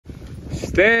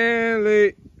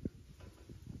Stanley.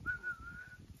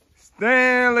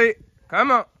 Stanley. Come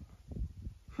on.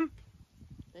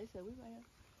 They said we right here.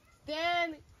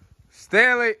 Stanley.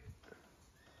 Stanley.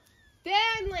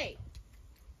 Stanley.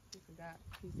 He forgot.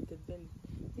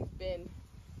 He's been,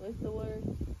 what's the word?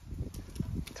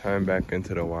 Turn back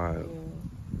into the wild.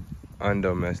 Yeah.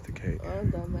 Undomesticated.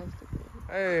 Undomesticated.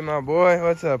 Hey, my boy.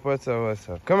 What's up? What's up? What's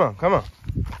up? Come on. Come on.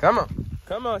 Come on.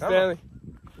 Come on, Stanley.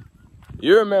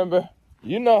 You remember.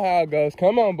 You know how it goes.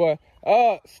 Come on, boy.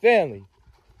 Oh, Stanley.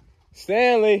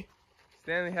 Stanley.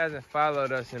 Stanley hasn't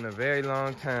followed us in a very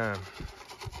long time.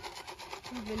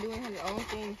 He's been doing his own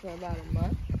thing for about a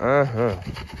month. Uh-huh.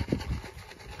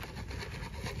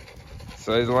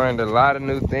 So he's learned a lot of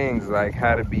new things, like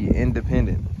how to be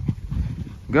independent.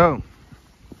 Go.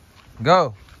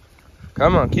 Go.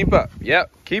 Come on, keep up.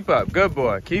 Yep, keep up. Good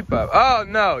boy. Keep up. Oh,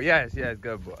 no. Yes,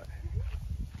 good boy.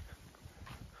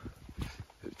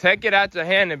 Take it out your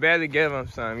hand and barely give him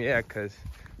some. Yeah, because...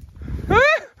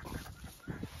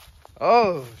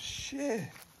 Oh, shit.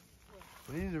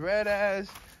 These red-ass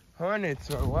hornets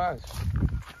are washed.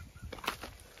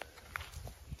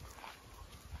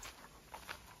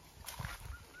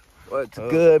 What's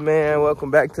good, man? Welcome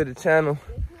back to the channel.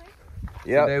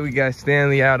 Yep. Today we got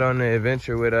Stanley out on the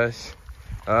adventure with us.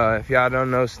 If y'all don't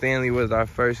know, Stanley was our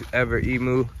first ever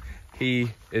emu.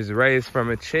 He is raised from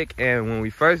a chick, and when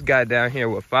we first got down here,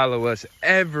 would follow us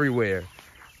everywhere.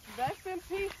 Rest in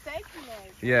peace, thank you, man.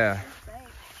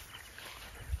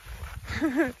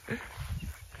 Yeah.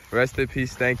 Rest in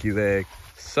peace, thank you, leg.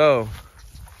 So,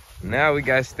 now we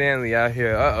got Stanley out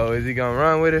here. Uh-oh, is he gonna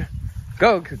run with her?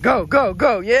 Go, go, go,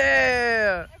 go,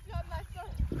 yeah!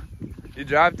 You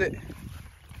dropped it?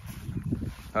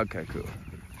 Okay, cool.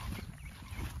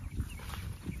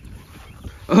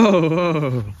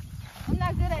 Oh. I'm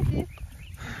not good at this.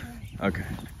 Okay.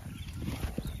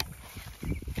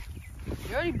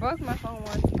 You already broke my phone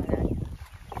once.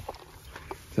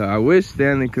 So I wish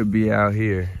Stanley could be out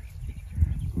here,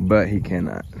 but he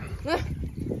cannot.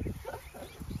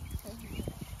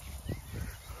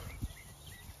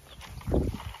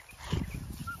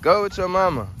 Go with your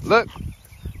mama. Look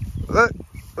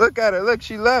at her. Look,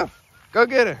 she left. Go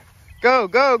get her. Go,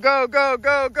 go, go, go,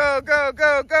 go, go, go,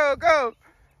 go, go, go.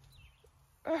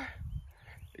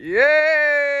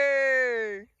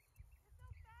 Yay!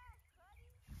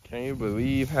 Can you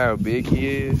believe how big he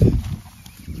is?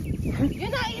 You're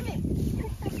not even.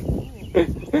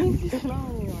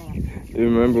 You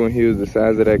remember when he was the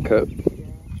size of that cup?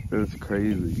 It was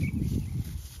crazy.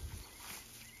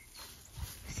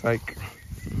 Psych.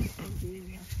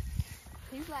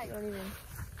 He's like, don't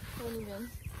even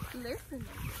listen.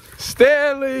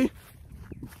 Stanley!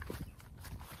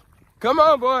 Come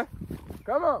on, boy.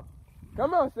 Come on.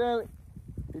 Come on, Stanley.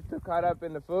 He's too caught up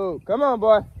in the food. Come on,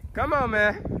 boy. Come on,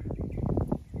 man.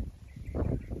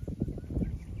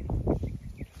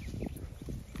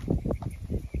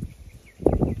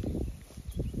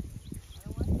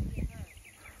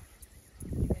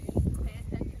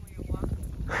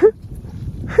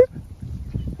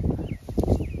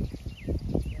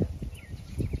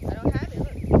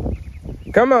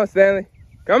 Come on, Stanley.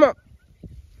 Come on.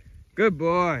 Good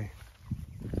boy.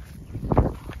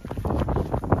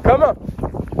 Come on.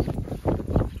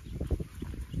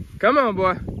 Come on,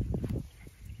 boy.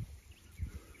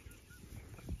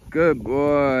 Good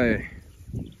boy.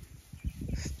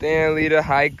 Stanley the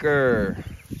hiker.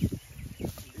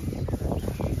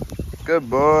 Good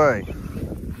boy.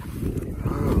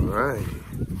 All right.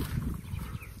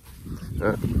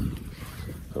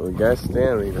 So we got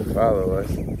Stanley to follow us.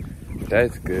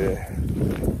 That's good.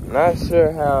 Not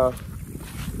sure how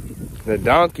the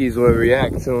donkeys will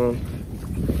react to him,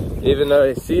 even though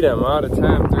they see them all the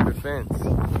time through the fence.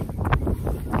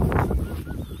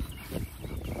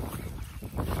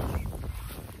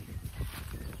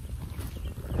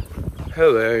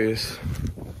 Hilarious.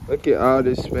 Look at all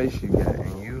this space you got,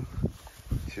 and you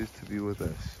choose to be with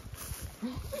us.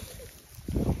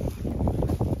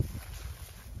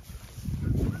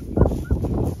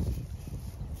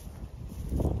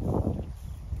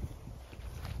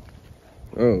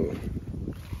 Oh.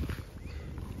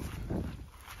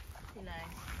 Nice.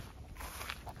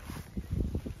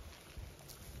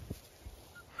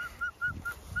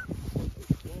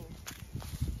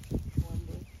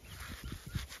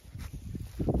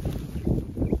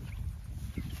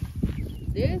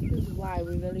 This is why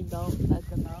we really don't let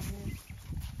them out here.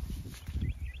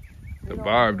 The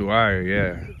barbed wire,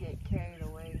 yeah. To get carried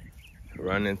away.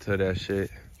 Run into that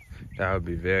shit. That would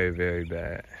be very, very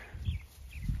bad.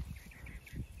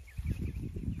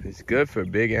 It's good for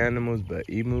big animals, but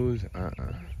emus,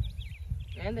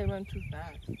 And they run too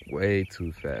fast. Way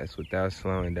too fast without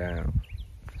slowing down.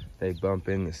 They bump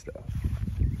into stuff.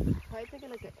 Probably taking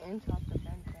like an inch off the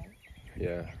fence, right?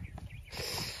 Yeah.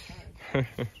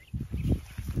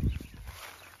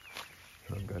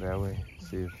 I'll go that way.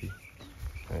 See if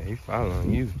he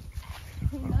following you.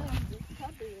 No, just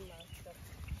copying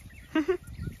my stuff.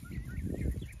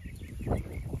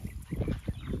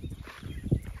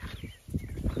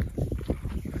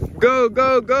 Go,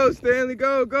 go, go, Stanley.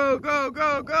 Go, go, go,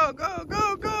 go, go, go,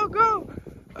 go, go, go.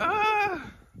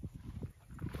 Ah.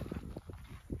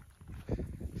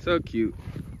 So cute.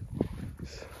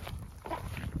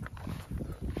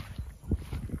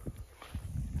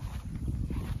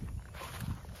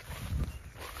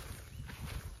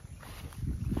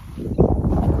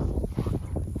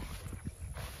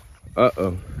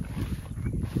 Uh-oh.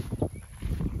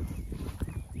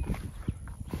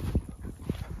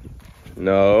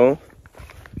 No.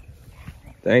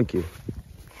 Thank you.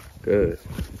 Good.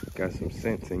 Got some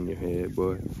sense in your head,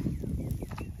 boy.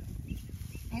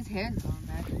 His hair's gone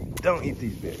back. Don't eat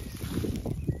these berries.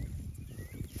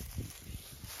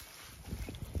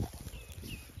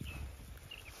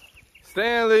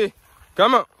 Stanley,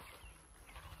 come on.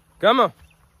 Come on.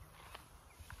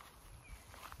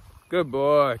 Good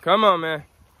boy. Come on, man.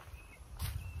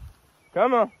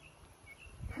 Come on.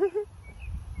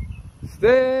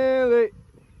 Stanley.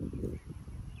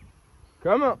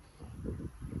 Come on.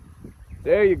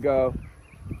 There you go.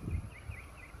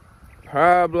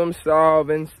 Problem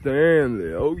solving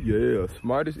Stanley. Oh yeah,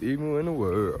 smartest emu in the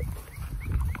world.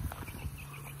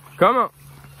 Come on.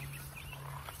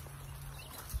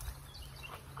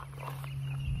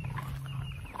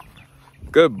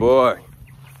 Good boy.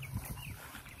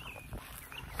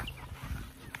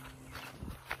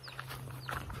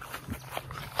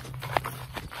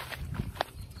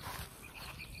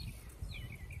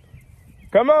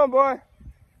 Come on, boy.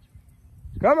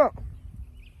 Come on.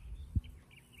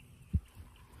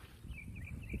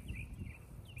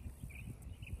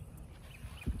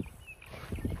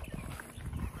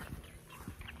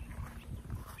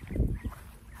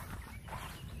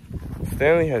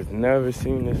 Stanley has never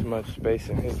seen this much space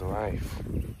in his life.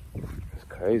 It's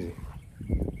crazy.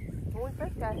 When we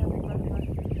first got here, we were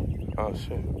Oh,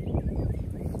 shit.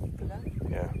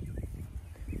 Yeah.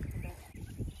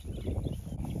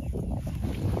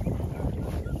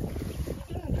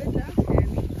 Good job,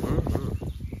 Stanley.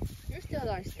 You're still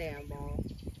our stand ball.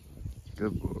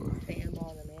 Good boy. Stand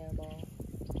ball and man ball.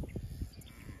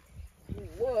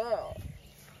 Whoa.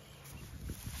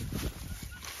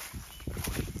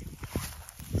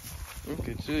 Look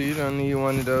at you. You don't need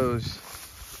one of those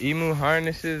emu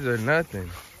harnesses or nothing.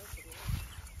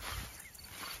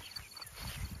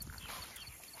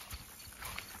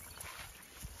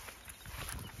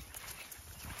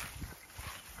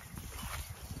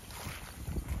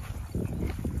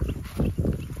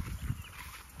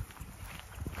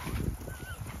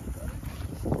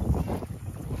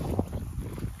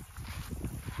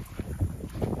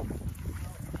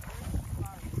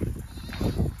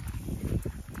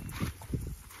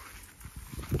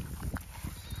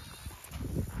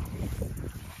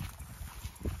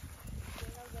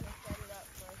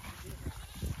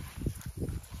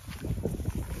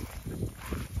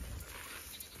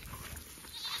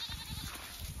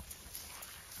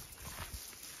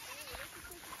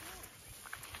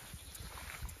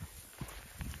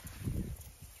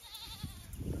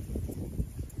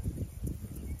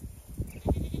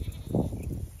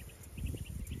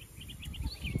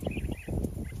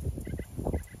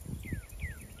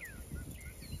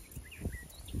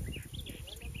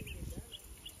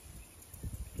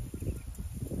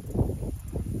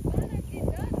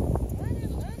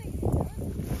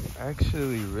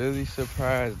 Actually really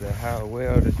surprised at how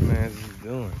well this man's is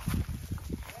doing.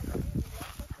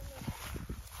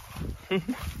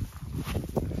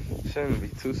 Shouldn't be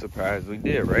too surprised. We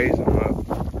did raise him up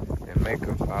and make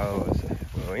him follow us.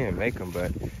 Well, we didn't make him,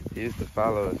 but he used to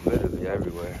follow us literally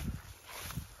everywhere.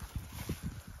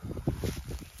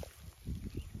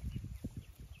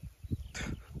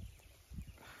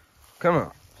 Come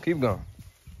on, keep going.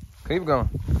 Keep going.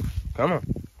 Come on.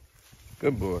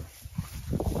 Good boy.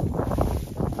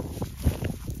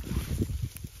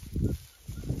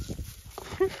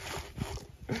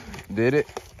 Did it?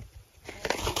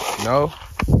 No?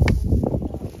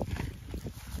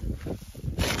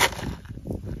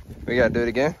 We gotta do it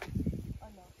again?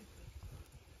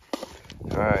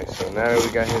 Alright, so now that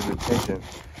we got his attention,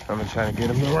 I'm gonna try to get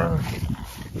him to run.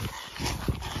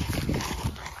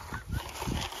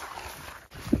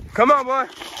 Come on, boy.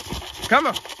 Come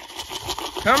on.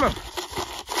 Come on.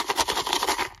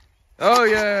 Oh,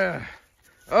 yeah.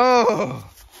 Oh.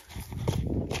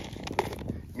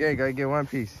 Yeah, you gotta get one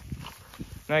piece.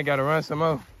 Now you gotta run some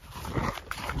more.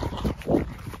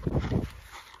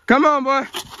 Come on, boy.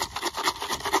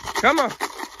 Come on.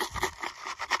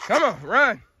 Come on,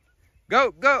 run. Go,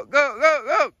 go, go, go,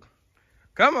 go.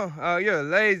 Come on. Oh, you're a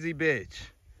lazy bitch.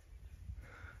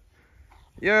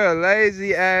 You're a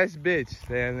lazy ass bitch,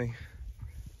 Stanley.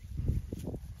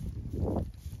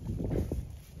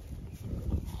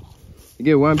 You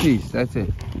get one piece, that's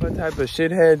it. What type of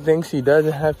shithead thinks he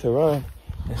doesn't have to run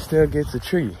and still gets a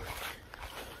tree?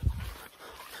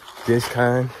 This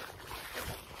kind.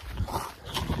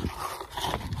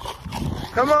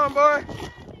 Come on, boy.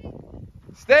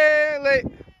 Stanley.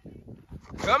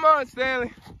 Come on,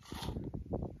 Stanley.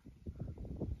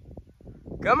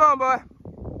 Come on, boy.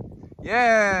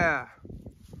 Yeah.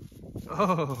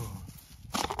 Oh.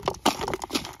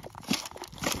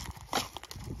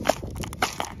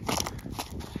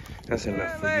 That's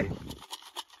enough for you.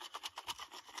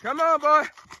 Come on, boy.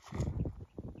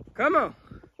 Come on.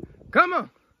 Come on.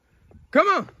 Come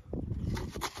on.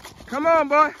 Come on,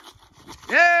 boy.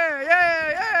 Yeah, yeah,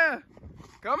 yeah.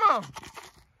 Come on.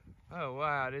 Oh,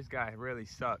 wow, this guy really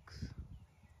sucks.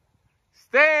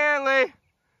 Stanley.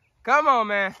 Come on,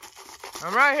 man.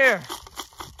 I'm right here.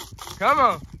 Come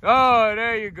on. Oh,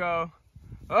 there you go.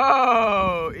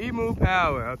 Oh, emu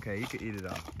power. Okay, you can eat it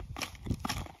all.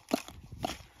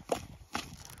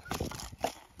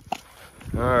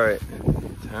 All right,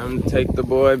 time to take the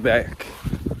boy back.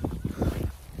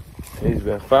 He's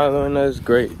been following us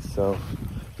great, so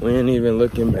we ain't even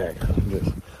looking back.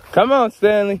 Just, come on,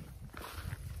 Stanley.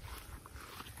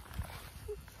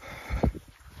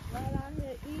 Right out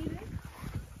here eating.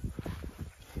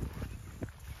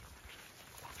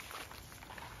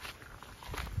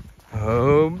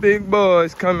 Oh, big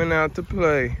boys coming out to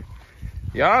play.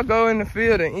 Y'all go in the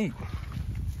field and eat.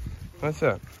 What's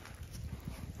up?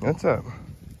 What's up? You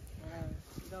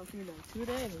don't feed them 2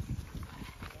 days.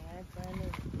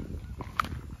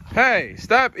 Hey,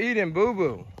 stop eating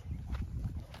boo-boo.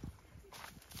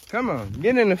 Come on,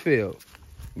 get in the field.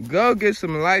 Go get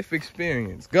some life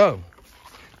experience. Go.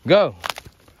 Go.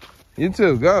 You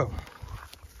too, go.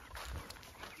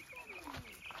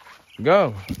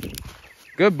 Go.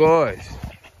 Good boys.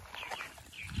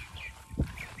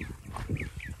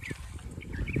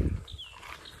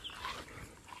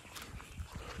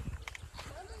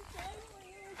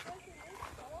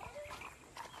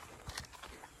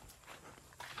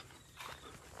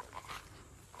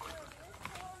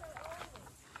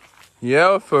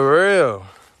 Yo, for real.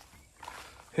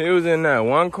 He was in that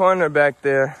one corner back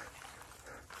there.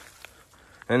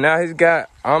 And now he's got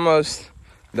almost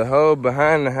the whole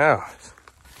behind the house.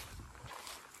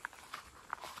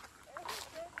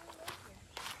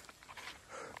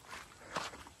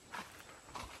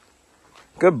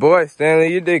 Good boy,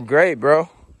 Stanley. You did great, bro.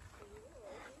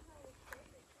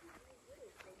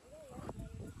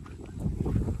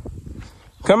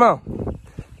 Come on.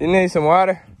 You need some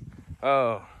water?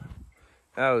 Oh.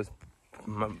 That was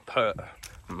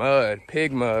mud,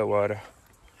 pig mud water.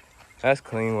 That's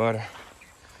clean water.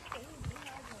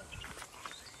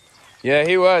 Yeah,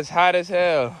 he was hot as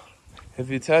hell. If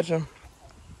you touch him.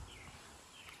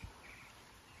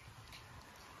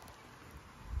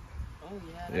 Oh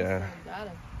yeah, Got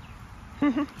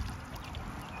him.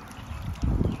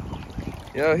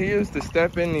 Yo, he used to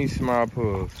step in these small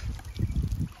pools.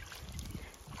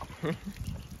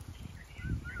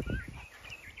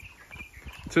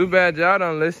 Too bad y'all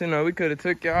don't listen, or we could have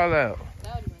took y'all out.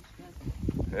 That would have been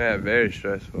stressful. Yeah, very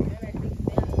stressful.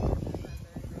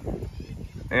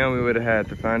 And we would have had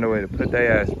to find a way to put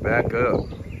their ass back up.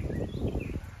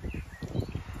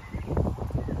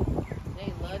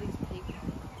 They love these pigs.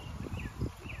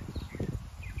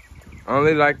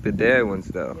 Only like the dead ones,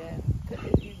 though. Yeah, because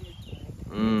it's easier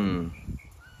to Mmm.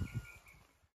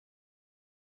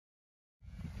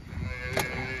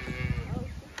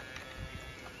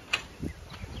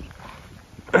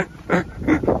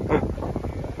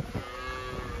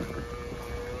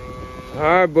 All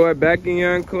right, boy, back in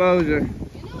your enclosure.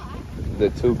 The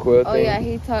 2 quill thing. Oh yeah,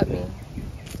 he taught me.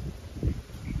 He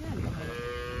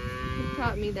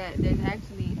taught me that there's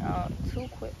actually 2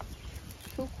 quill.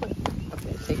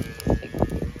 Okay, take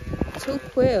it. 2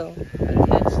 quill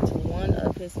attached to one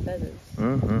of his feathers.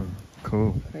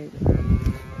 Cool. Crazy.